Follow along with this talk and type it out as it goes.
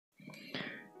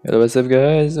Hello, what's up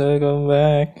guys, welcome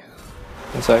back.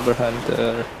 I'm Cyber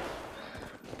Hunter.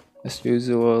 As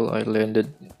usual, I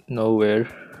landed nowhere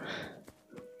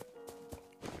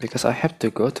because I have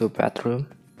to go to a bathroom,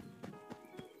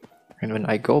 and when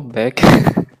I go back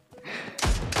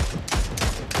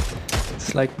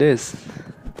it's like this.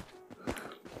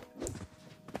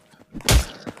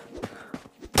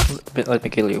 Let me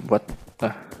kill you. What?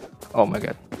 Oh my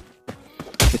god,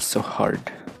 it's so hard.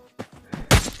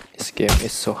 This game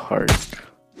is so hard.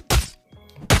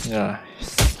 Yeah,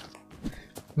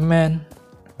 man,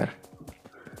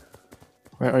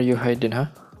 where are you hiding, huh?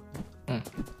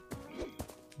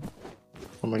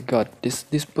 Oh my god, this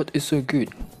bot is so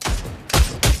good.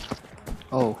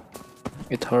 Oh,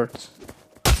 it hurts.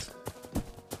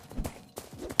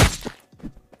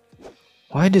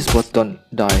 Why this bot don't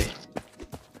die?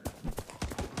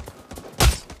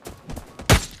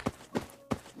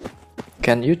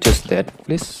 Can you just dead,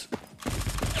 please?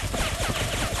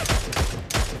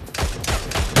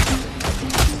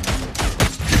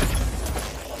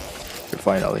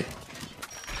 Finally.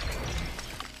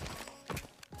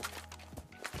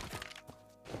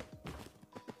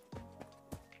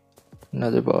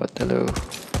 Another bot, hello.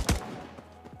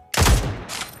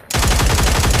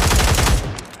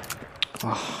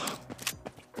 Oh.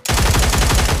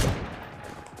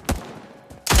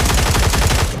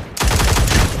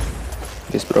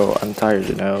 Yes bro, I'm tired,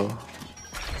 you know.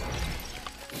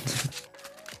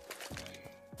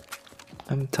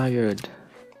 I'm tired.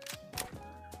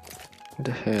 What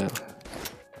the hell?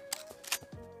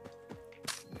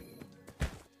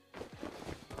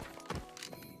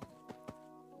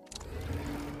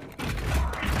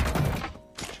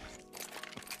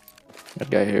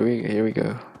 Okay, here we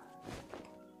go.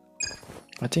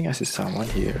 I think I see someone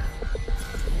here.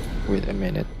 Wait a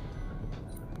minute.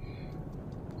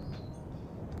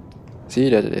 See,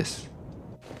 that it is.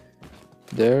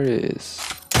 There is.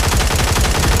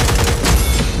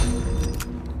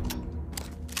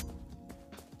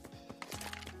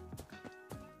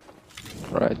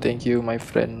 Right, thank you, my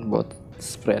friend,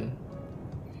 bot's friend.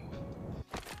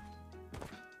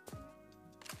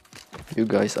 You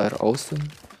guys are awesome.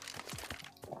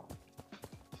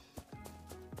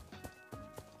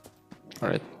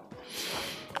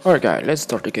 Alright guys, let's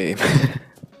start the game.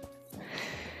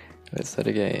 Let's start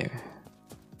the game.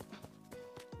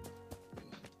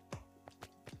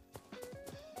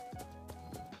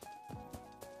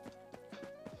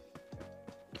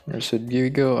 Where should we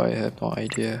go? I have no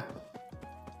idea.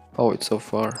 Oh, it's so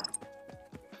far.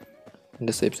 And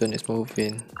the safe zone is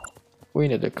moving. We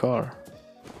need a car.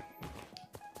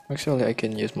 Actually, I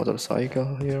can use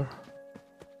motorcycle here.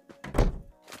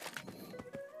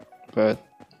 But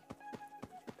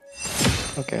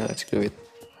okay, let's do it.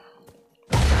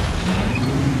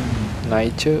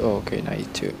 Nitro? Oh, okay,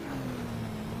 Nitro.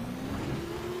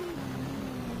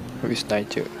 Who is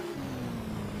Nitro?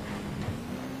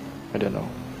 I don't know.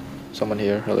 Someone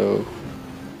here, hello.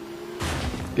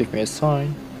 Give me a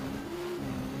sign.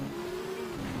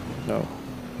 No,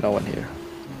 no one here.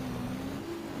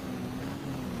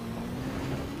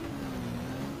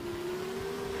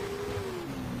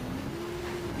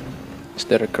 Is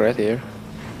there a crate here?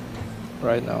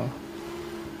 Right now.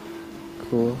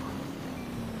 Cool.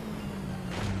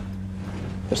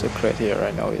 There's a crate here,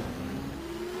 I know it.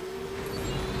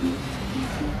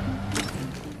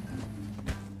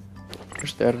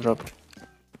 There's the airdrop.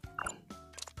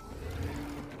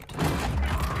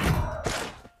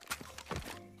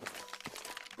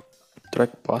 Track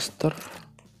buster.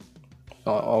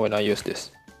 Oh, when I use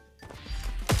this.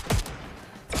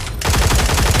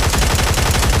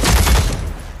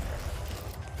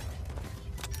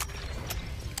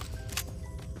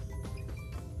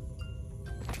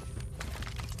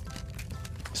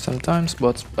 Sometimes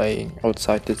bots playing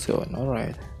outside the zone,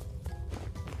 alright.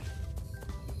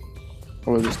 I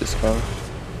will use this car.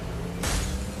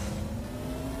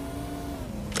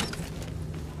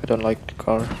 I don't like the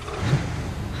car.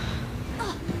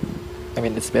 I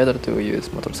mean, it's better to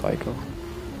use motorcycle.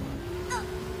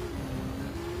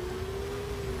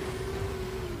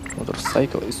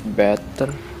 Motorcycle is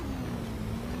better.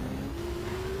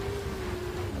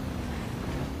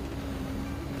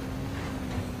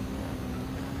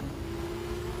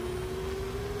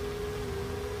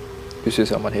 You see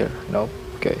someone here? No?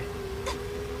 Okay.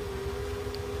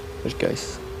 There's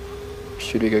guys.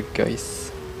 Should we go,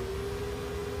 guys?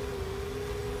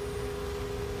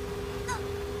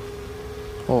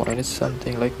 Oh, I need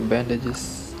something like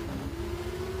bandages.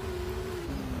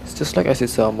 It's just like I see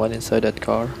someone inside that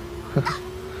car.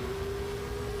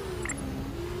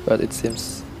 But it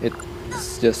seems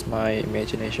it's just my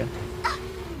imagination.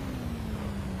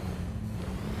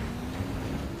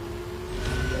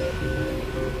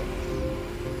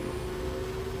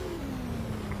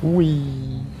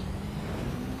 Wee!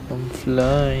 I'm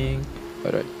flying.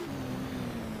 Alright.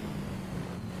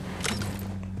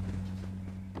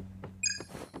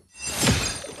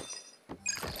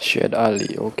 Shed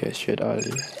Ali. Okay, Shed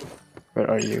Ali. Where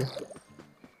are you?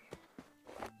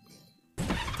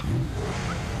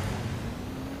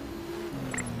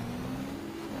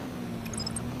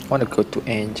 Wanna go to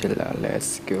Angela.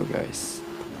 Let's go, guys.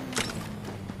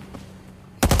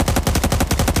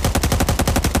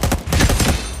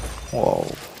 Wow,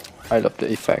 I love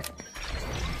the effect.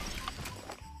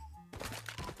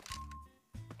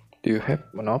 Do you have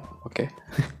one up? Okay.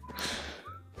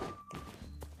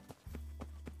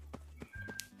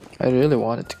 I really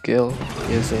wanted to kill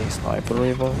using sniper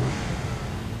rifle.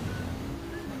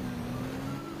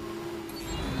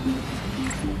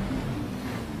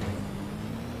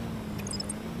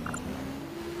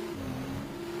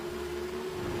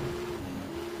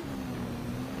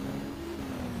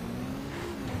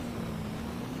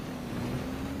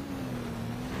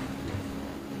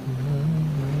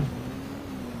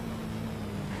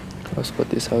 Let's put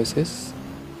these houses.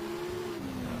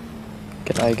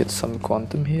 Can I get some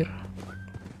quantum here?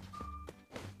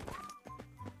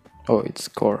 Oh, it's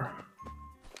core.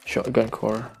 Shotgun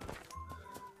core.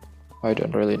 I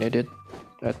don't really need it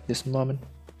at this moment.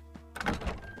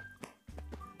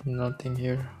 Nothing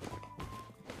here.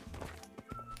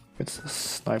 It's a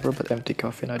sniper but empty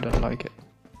coffin, I don't like it.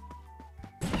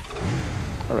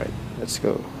 Alright, let's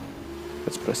go.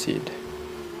 Let's proceed.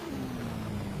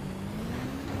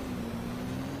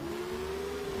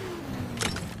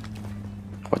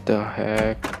 What the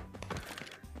heck?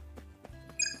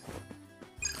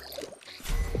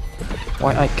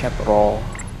 Why I can't roll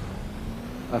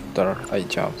after I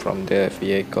jump from the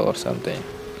vehicle or something?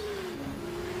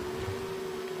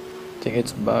 I think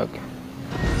it's bug.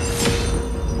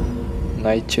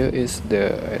 Naiche is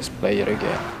the S player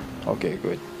again. Okay,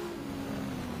 good.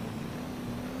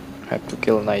 Have to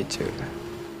kill Naiche.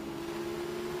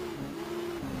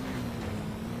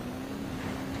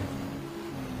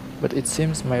 But it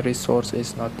seems my resource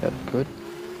is not that good.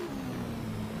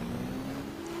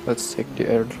 Let's check the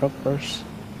airdrop first,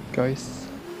 guys.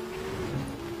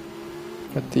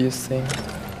 What do you think?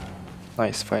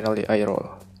 Nice, finally I roll.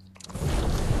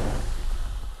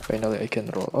 Finally I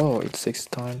can roll. Oh, it's 6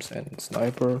 times and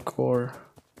sniper core.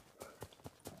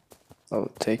 I'll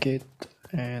take it.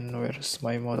 And where's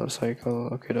my motorcycle?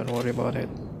 Okay, don't worry about it.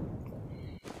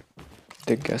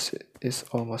 The gas is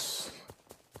almost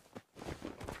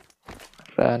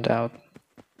ran out.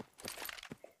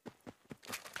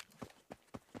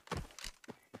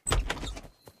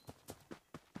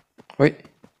 Wait.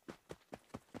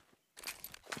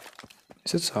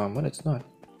 Is it someone? It's not.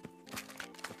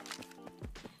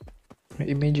 My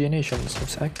imagination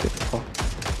seems active. Oh.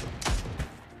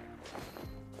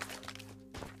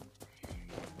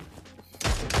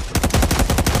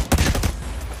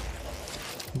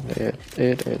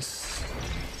 It is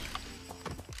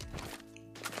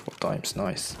 4 times,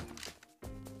 nice.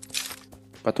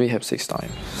 But we have 6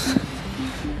 times,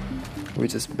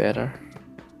 which is better.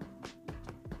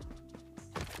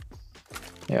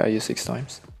 Yeah, I use 6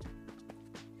 times.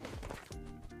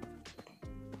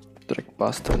 Direct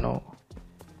buster, no.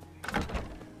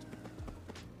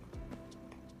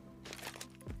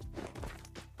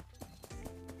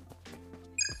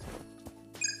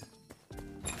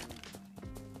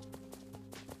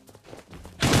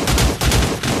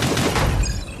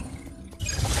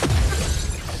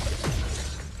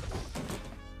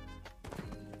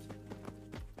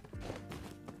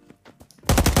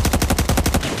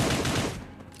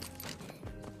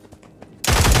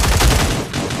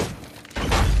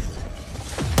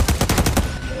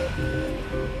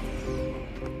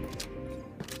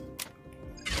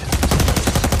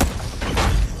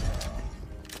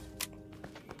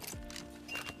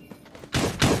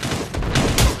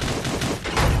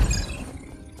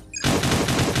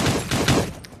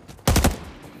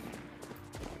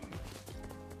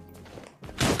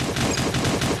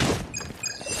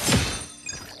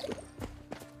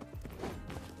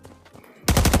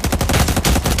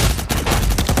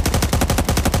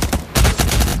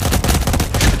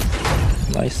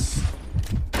 Nice.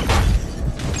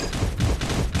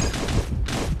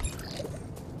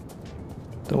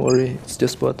 Don't worry, it's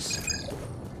just bots.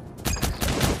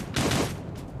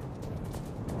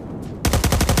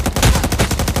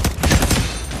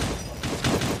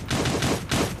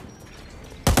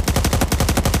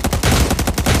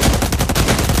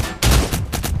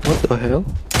 What the hell?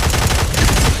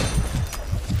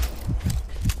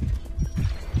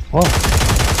 Wow.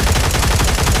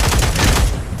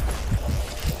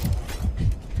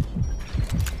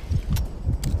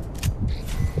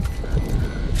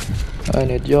 I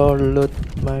need your loot,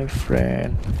 my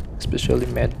friend, especially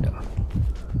med.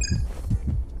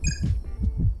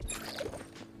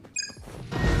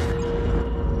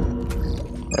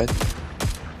 Right.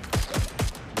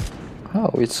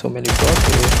 Oh, it's so many bots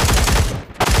here.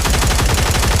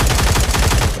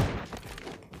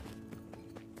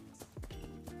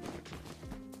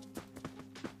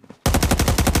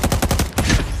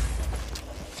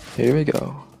 Here we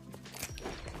go.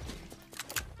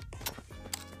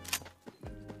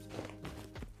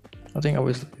 I think I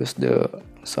will use the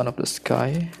Son of the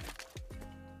Sky.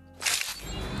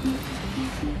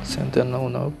 Sentinel,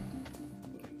 no.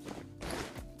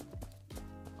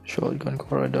 Shotgun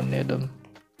core, I don't need them.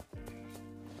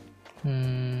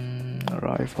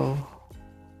 Rifle.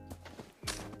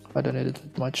 I don't need it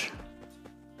that much.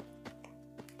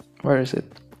 Where is it?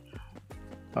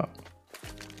 Oh.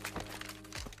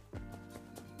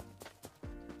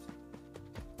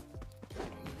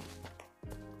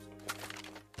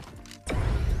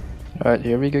 Alright,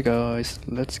 here we go guys,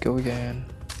 let's go again.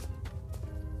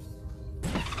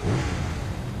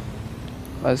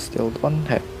 I still don't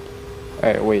have...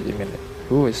 Hey, wait a minute,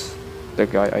 who is the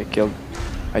guy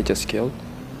I just killed?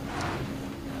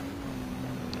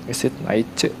 Is it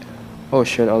Night? Oh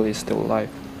shit, Ali is still alive.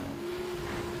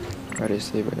 Where is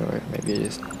he by the way? Maybe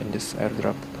he's in this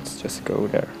airdrop, let's just go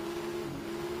there.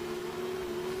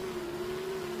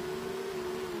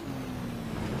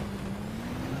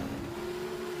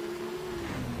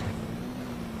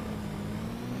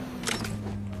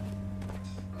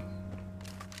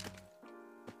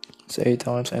 It's 8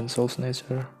 times and Soul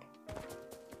Snatcher.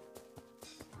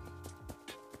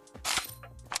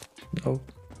 No.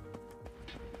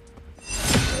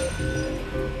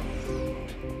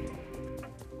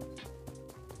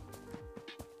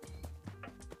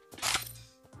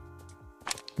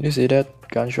 You see that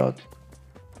gunshot?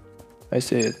 I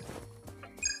see it.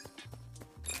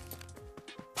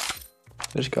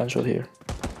 There's a gunshot here.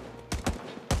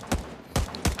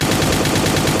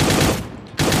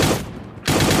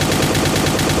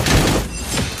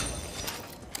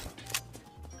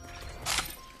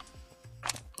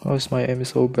 Oh, is my aim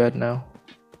so bad now?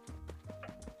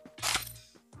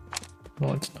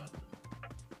 No, it's not.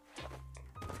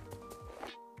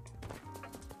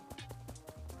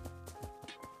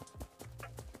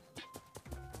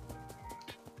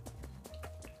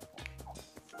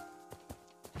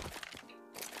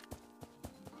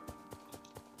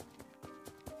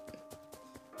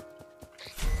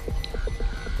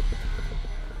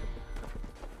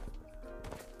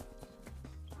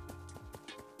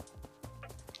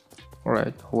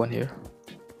 Alright, one here.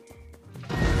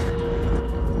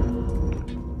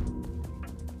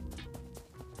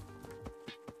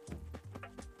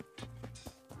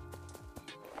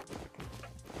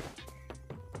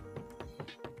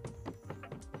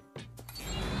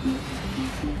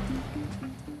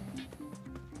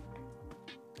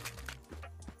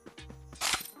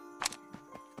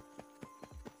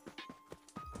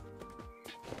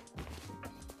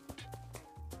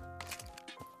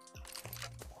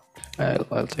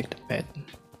 I'll take the med.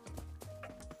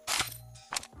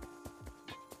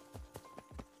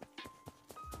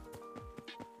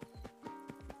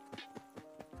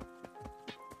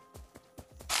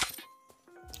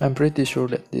 I'm pretty sure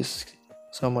that this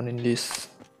someone in this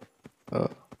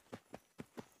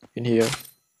in here.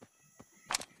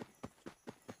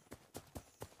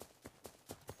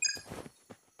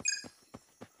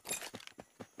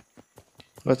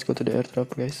 Let's go to the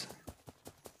airdrop, guys.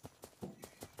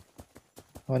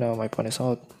 Oh no, my pawn is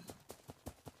out.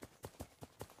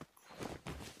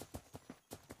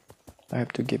 I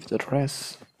have to give it a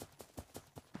rest.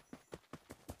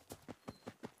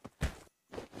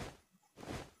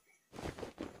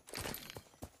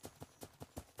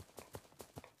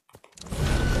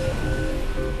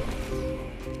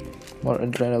 More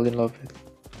adrenaline, love it.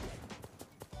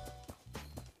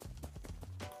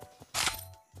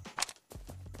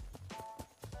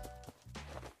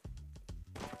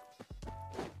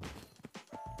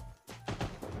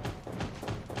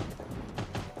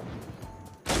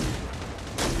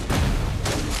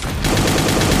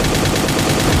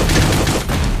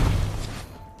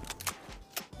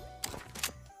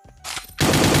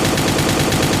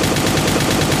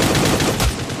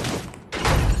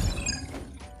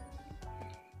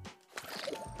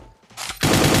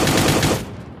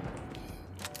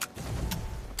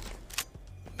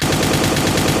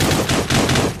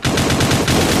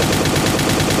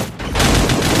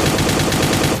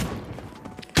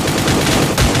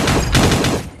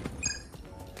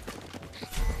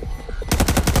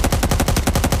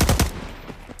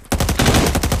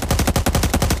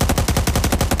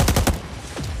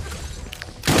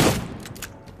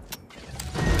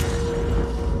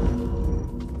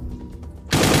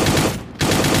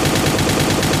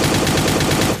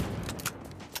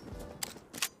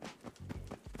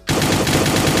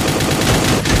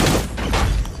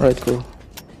 Right, cool.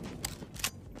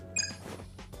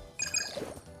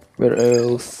 Where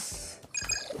else?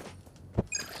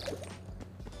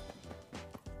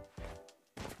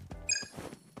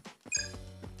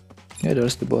 Yeah,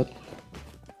 there's the bot.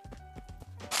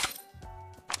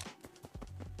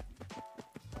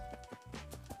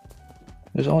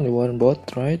 There's only one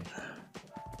bot, right?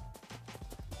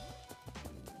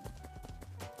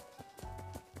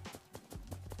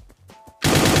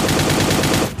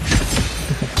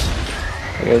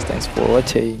 Okay guys, thanks for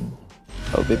watching.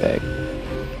 I'll be back.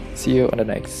 See you on the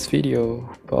next video.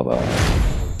 Bye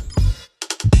bye.